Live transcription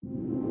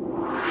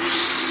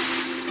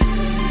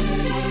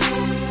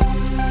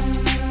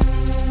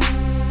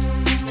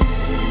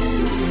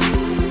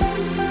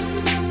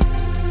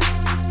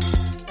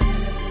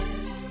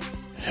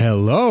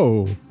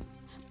Hello,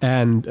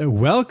 and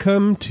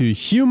welcome to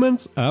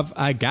Humans of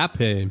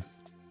Agape.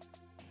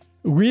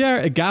 We are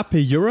Agape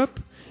Europe,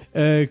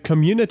 a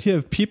community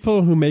of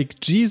people who make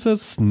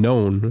Jesus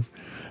known,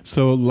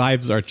 so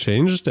lives are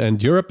changed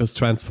and Europe is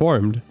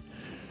transformed.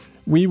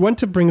 We want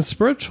to bring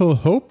spiritual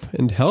hope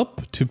and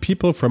help to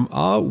people from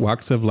all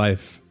walks of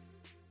life.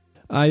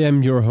 I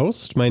am your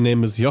host. My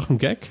name is Jochen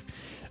Geck.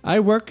 I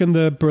work in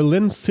the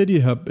Berlin City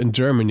Hub in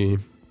Germany.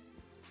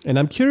 And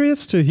I'm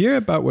curious to hear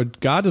about what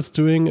God is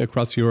doing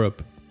across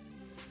Europe.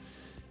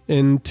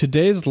 In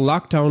today's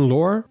lockdown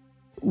lore,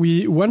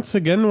 we once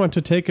again want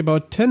to take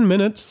about 10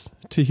 minutes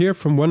to hear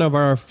from one of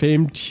our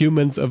famed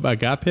humans of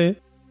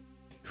Agape,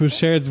 who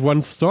shares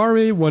one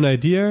story, one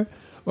idea,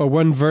 or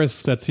one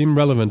verse that seemed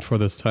relevant for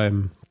this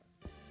time.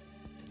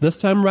 This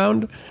time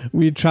round,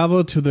 we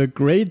travel to the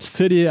great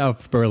city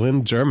of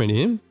Berlin,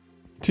 Germany,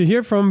 to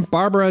hear from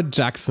Barbara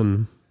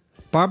Jackson.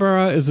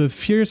 Barbara is a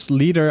fierce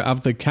leader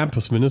of the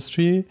campus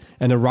ministry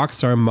and a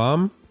rockstar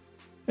mom,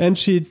 and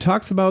she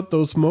talks about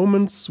those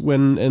moments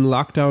when in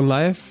lockdown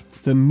life,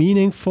 the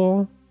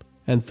meaningful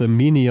and the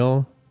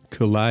menial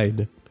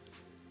collide.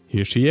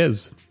 Here she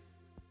is.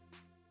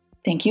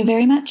 Thank you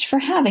very much for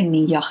having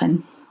me,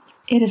 Jochen.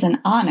 It is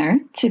an honor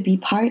to be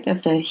part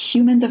of the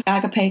Humans of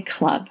Agape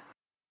Club.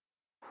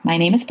 My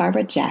name is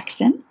Barbara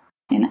Jackson,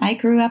 and I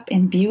grew up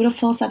in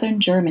beautiful southern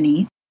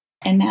Germany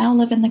and now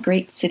live in the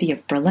great city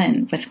of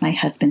Berlin with my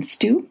husband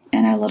Stu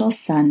and our little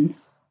son.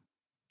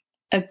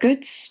 A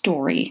good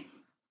story.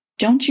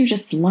 Don't you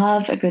just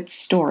love a good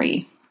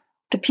story?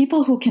 The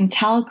people who can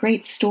tell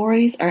great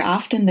stories are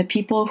often the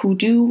people who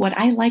do what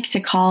I like to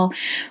call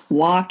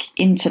walk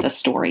into the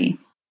story.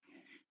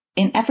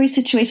 In every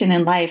situation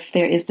in life,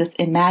 there is this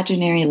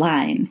imaginary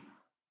line.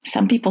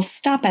 Some people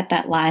stop at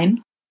that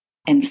line,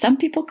 and some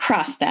people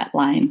cross that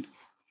line.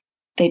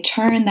 They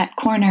turn that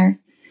corner.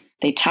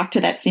 They talk to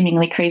that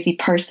seemingly crazy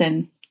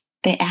person.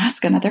 They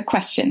ask another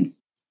question.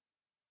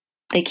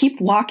 They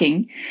keep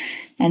walking,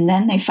 and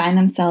then they find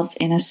themselves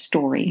in a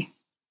story.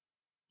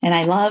 And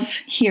I love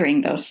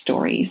hearing those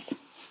stories.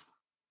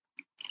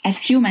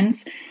 As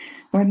humans,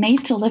 we're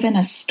made to live in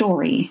a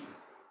story.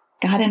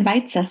 God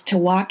invites us to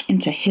walk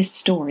into His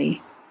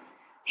story.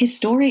 His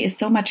story is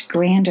so much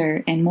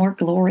grander and more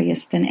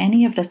glorious than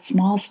any of the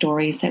small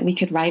stories that we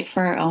could write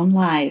for our own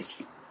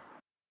lives.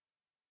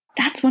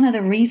 That's one of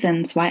the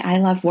reasons why I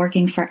love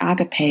working for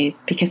Agape,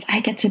 because I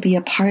get to be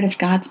a part of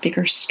God's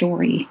bigger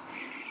story.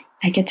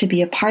 I get to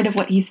be a part of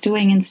what He's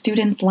doing in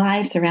students'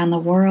 lives around the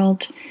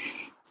world.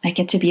 I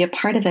get to be a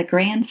part of the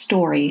grand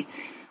story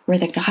where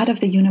the God of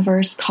the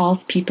universe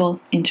calls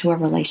people into a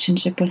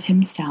relationship with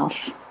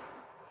Himself.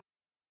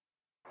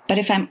 But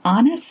if I'm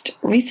honest,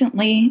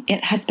 recently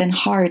it has been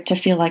hard to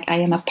feel like I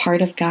am a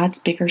part of God's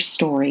bigger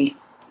story.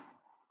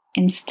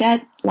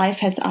 Instead, life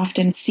has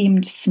often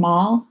seemed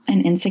small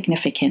and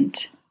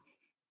insignificant.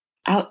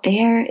 Out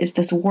there is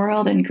this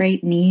world in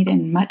great need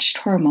and much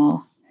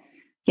turmoil,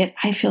 yet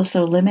I feel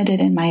so limited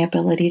in my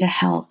ability to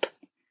help.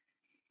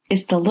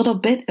 Is the little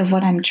bit of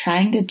what I'm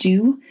trying to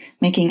do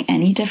making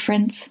any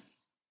difference?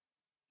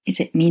 Is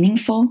it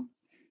meaningful?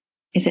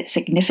 Is it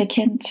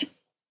significant?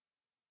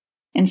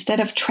 Instead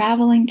of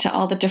traveling to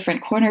all the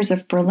different corners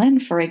of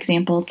Berlin, for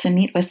example, to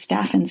meet with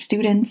staff and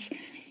students,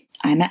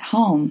 I'm at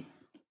home.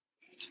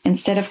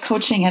 Instead of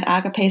coaching at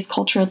Agape's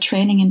cultural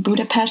training in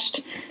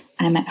Budapest,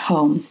 I'm at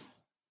home.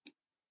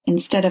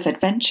 Instead of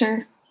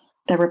adventure,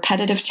 the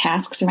repetitive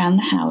tasks around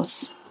the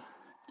house.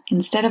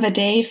 Instead of a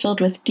day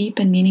filled with deep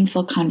and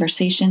meaningful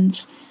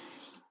conversations,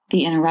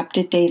 the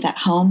interrupted days at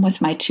home with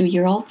my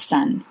 2-year-old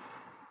son.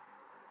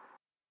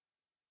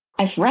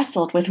 I've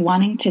wrestled with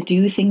wanting to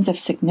do things of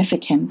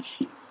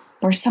significance,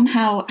 where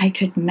somehow I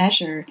could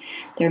measure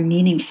their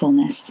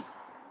meaningfulness.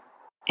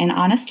 And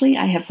honestly,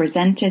 I have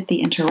resented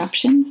the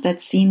interruptions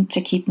that seemed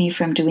to keep me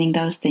from doing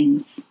those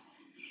things.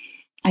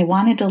 I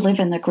wanted to live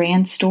in the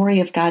grand story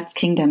of God's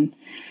kingdom,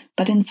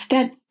 but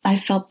instead I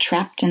felt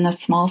trapped in the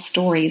small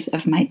stories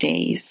of my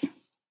days.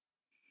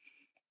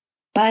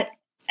 But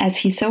as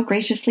He so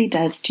graciously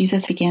does,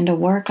 Jesus began to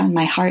work on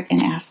my heart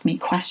and ask me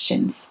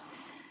questions.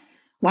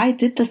 Why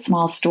did the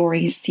small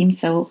stories seem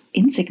so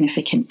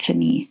insignificant to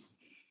me?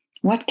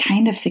 What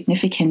kind of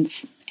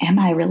significance am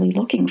I really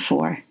looking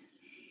for?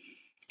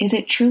 Is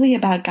it truly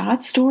about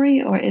God's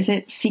story, or is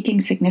it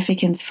seeking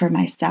significance for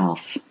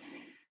myself,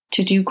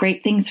 to do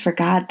great things for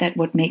God that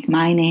would make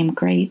my name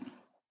great?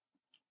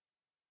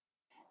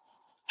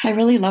 I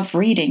really love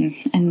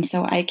reading, and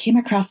so I came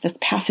across this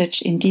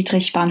passage in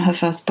Dietrich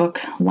Bonhoeffer's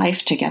book,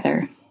 Life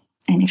Together.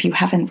 And if you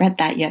haven't read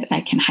that yet,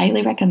 I can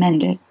highly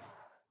recommend it.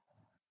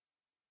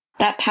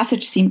 That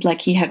passage seemed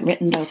like he had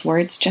written those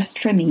words just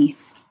for me.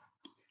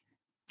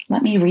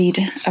 Let me read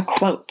a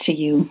quote to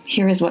you.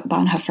 Here is what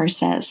Bonhoeffer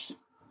says.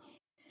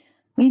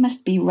 We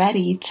must be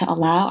ready to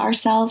allow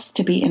ourselves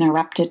to be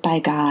interrupted by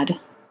God.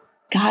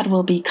 God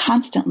will be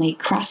constantly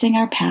crossing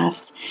our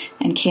paths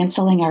and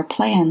canceling our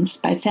plans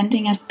by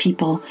sending us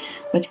people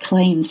with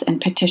claims and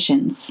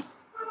petitions.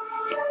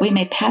 We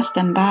may pass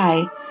them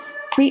by,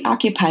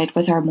 preoccupied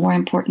with our more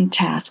important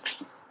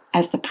tasks,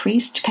 as the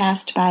priest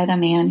passed by the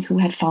man who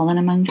had fallen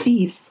among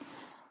thieves,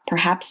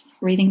 perhaps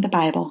reading the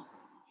Bible.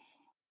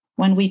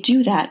 When we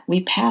do that,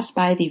 we pass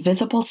by the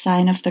visible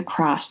sign of the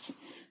cross,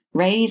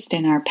 raised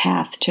in our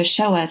path to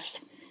show us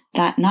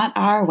that not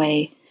our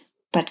way,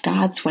 but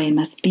God's way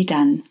must be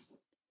done.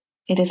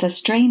 It is a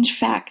strange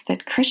fact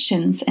that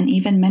Christians and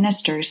even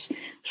ministers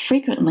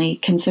frequently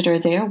consider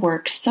their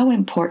work so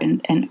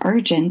important and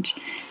urgent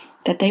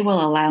that they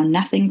will allow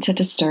nothing to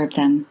disturb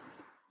them.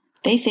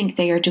 They think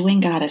they are doing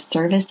God a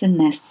service in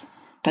this,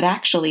 but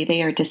actually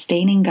they are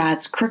disdaining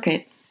God's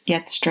crooked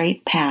yet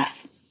straight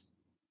path.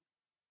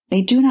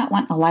 They do not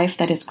want a life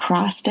that is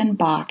crossed and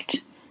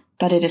balked,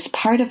 but it is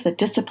part of the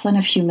discipline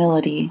of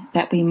humility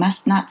that we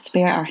must not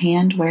spare our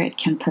hand where it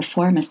can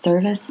perform a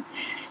service,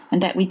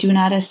 and that we do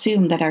not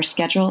assume that our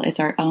schedule is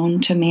our own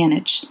to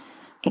manage,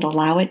 but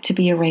allow it to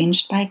be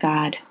arranged by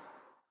God.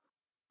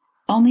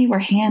 Only where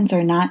hands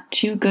are not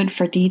too good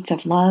for deeds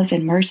of love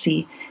and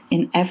mercy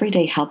in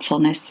everyday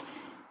helpfulness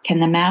can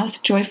the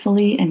mouth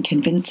joyfully and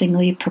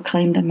convincingly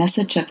proclaim the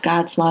message of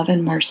God's love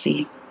and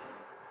mercy.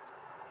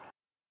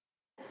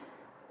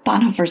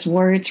 Bonhoeffer's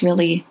words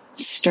really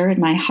stirred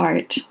my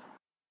heart,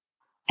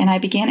 and I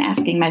began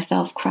asking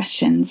myself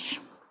questions.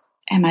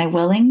 Am I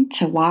willing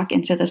to walk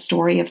into the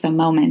story of the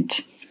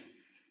moment,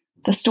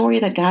 the story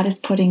that God is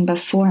putting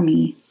before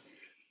me?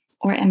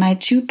 Or am I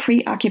too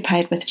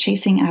preoccupied with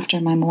chasing after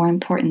my more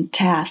important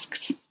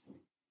tasks?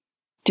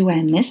 Do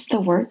I miss the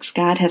works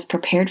God has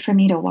prepared for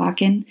me to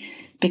walk in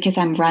because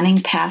I'm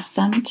running past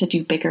them to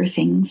do bigger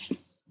things?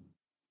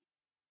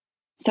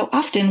 So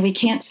often we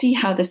can't see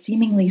how the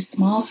seemingly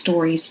small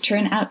stories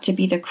turn out to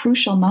be the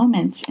crucial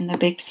moments in the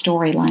big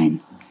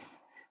storyline.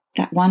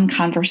 That one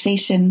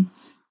conversation,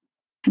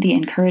 the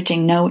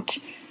encouraging note,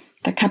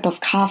 the cup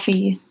of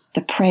coffee,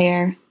 the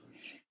prayer,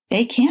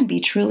 they can be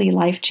truly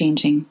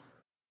life-changing.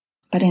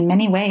 But in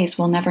many ways,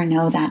 we'll never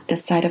know that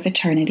this side of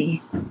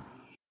eternity.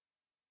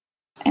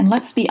 And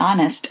let's be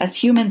honest, as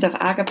humans of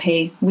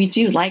Agape, we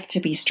do like to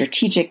be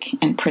strategic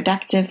and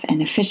productive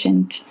and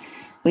efficient.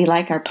 We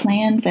like our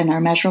plans and our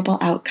measurable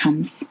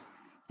outcomes.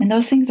 And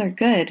those things are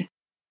good.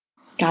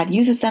 God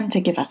uses them to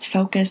give us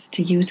focus,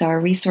 to use our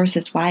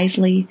resources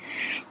wisely,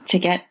 to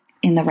get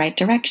in the right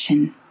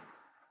direction.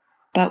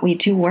 But we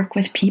do work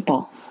with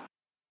people.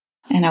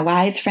 And a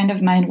wise friend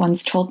of mine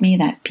once told me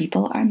that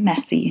people are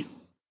messy.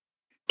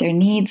 Their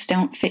needs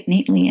don't fit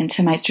neatly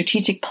into my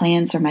strategic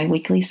plans or my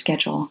weekly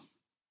schedule.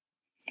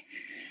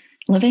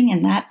 Living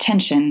in that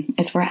tension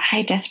is where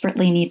I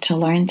desperately need to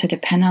learn to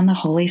depend on the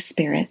Holy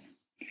Spirit,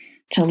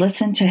 to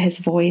listen to His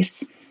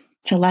voice,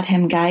 to let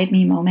Him guide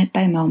me moment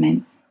by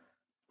moment,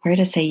 where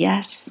to say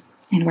yes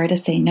and where to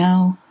say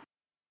no,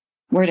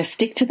 where to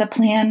stick to the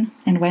plan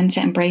and when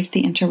to embrace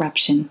the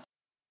interruption,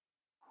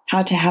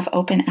 how to have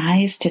open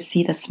eyes to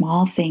see the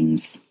small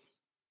things,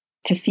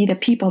 to see the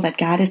people that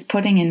God is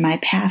putting in my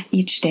path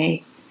each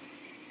day,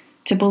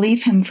 to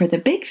believe Him for the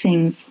big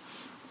things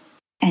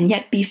and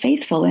yet be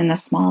faithful in the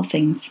small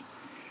things,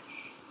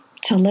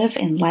 to live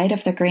in light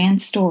of the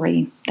grand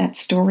story, that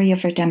story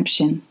of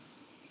redemption,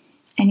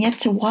 and yet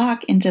to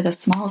walk into the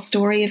small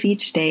story of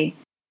each day,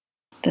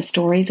 the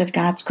stories of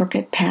God's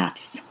crooked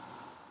paths.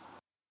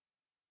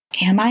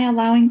 Am I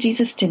allowing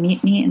Jesus to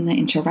meet me in the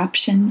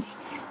interruptions,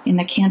 in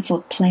the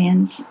canceled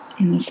plans,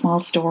 in the small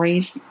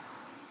stories?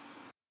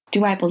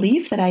 Do I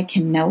believe that I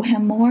can know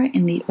Him more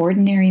in the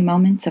ordinary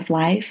moments of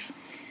life,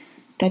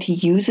 that He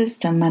uses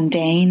the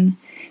mundane,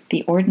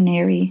 the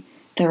ordinary,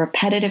 the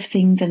repetitive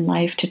things in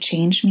life to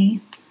change me?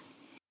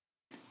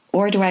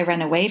 Or do I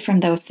run away from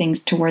those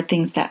things toward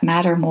things that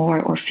matter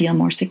more or feel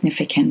more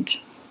significant?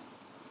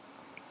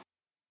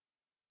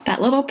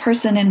 That little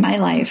person in my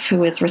life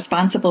who is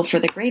responsible for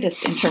the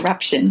greatest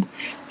interruption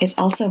is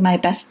also my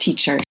best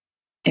teacher,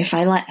 if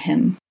I let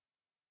him.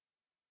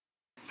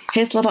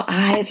 His little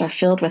eyes are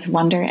filled with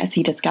wonder as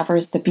he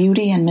discovers the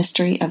beauty and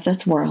mystery of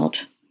this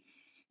world.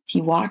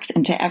 He walks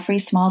into every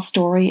small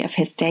story of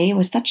his day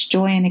with such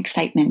joy and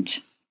excitement.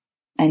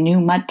 A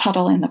new mud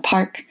puddle in the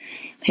park,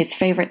 his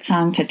favorite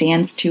song to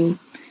dance to,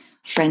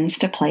 friends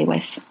to play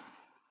with.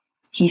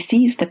 He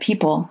sees the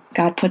people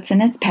God puts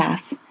in his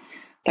path,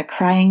 the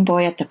crying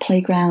boy at the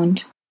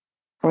playground,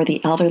 or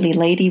the elderly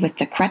lady with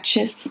the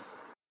crutches,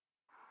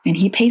 and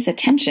he pays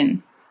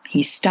attention.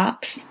 He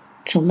stops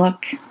to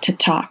look, to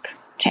talk,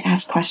 to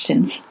ask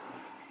questions.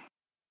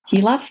 He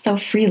loves so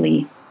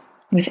freely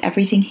with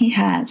everything he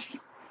has,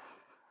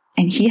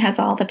 and he has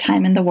all the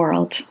time in the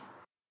world.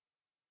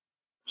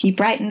 He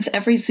brightens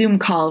every Zoom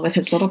call with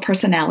his little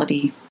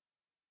personality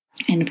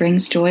and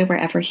brings joy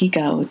wherever he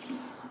goes.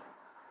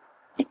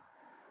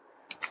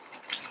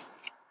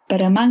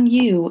 But among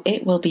you,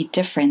 it will be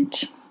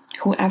different.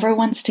 Whoever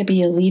wants to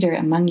be a leader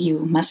among you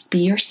must be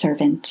your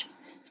servant,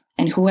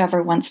 and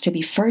whoever wants to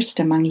be first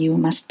among you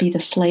must be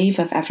the slave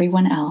of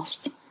everyone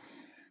else.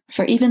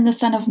 For even the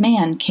Son of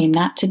Man came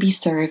not to be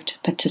served,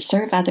 but to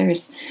serve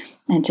others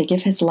and to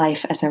give his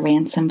life as a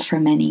ransom for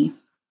many.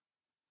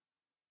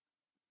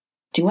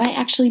 Do I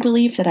actually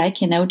believe that I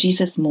can know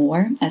Jesus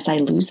more as I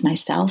lose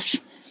myself,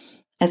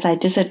 as I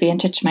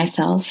disadvantage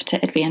myself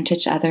to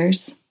advantage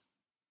others?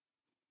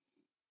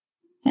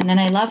 And then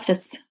I love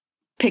this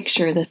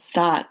picture, this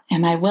thought.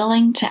 Am I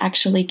willing to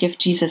actually give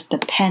Jesus the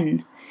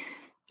pen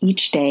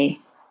each day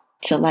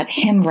to let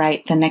him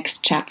write the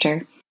next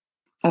chapter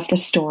of the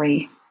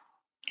story?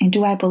 And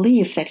do I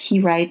believe that he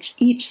writes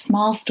each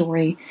small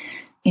story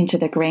into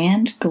the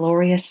grand,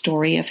 glorious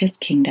story of his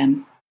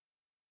kingdom?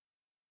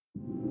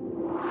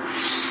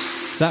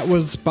 That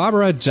was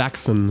Barbara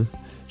Jackson.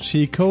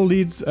 She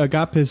co-leads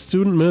Agape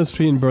Student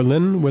Ministry in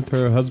Berlin with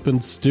her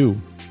husband Stu.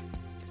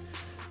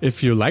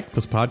 If you like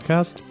this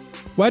podcast,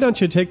 why don't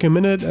you take a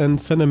minute and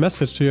send a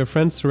message to your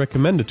friends to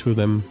recommend it to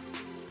them?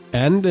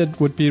 And it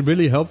would be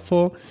really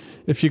helpful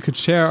if you could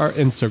share our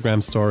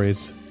Instagram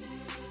stories.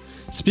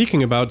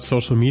 Speaking about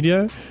social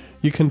media,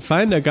 you can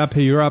find Agape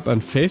Europe on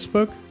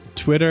Facebook,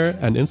 Twitter,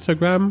 and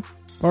Instagram,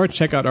 or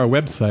check out our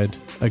website,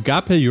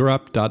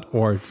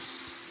 agapeeurope.org.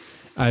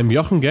 I'm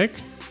Jochen Geck,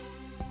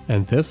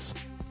 and this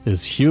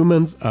is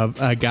Humans of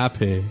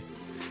Agape.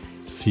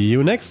 See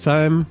you next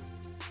time.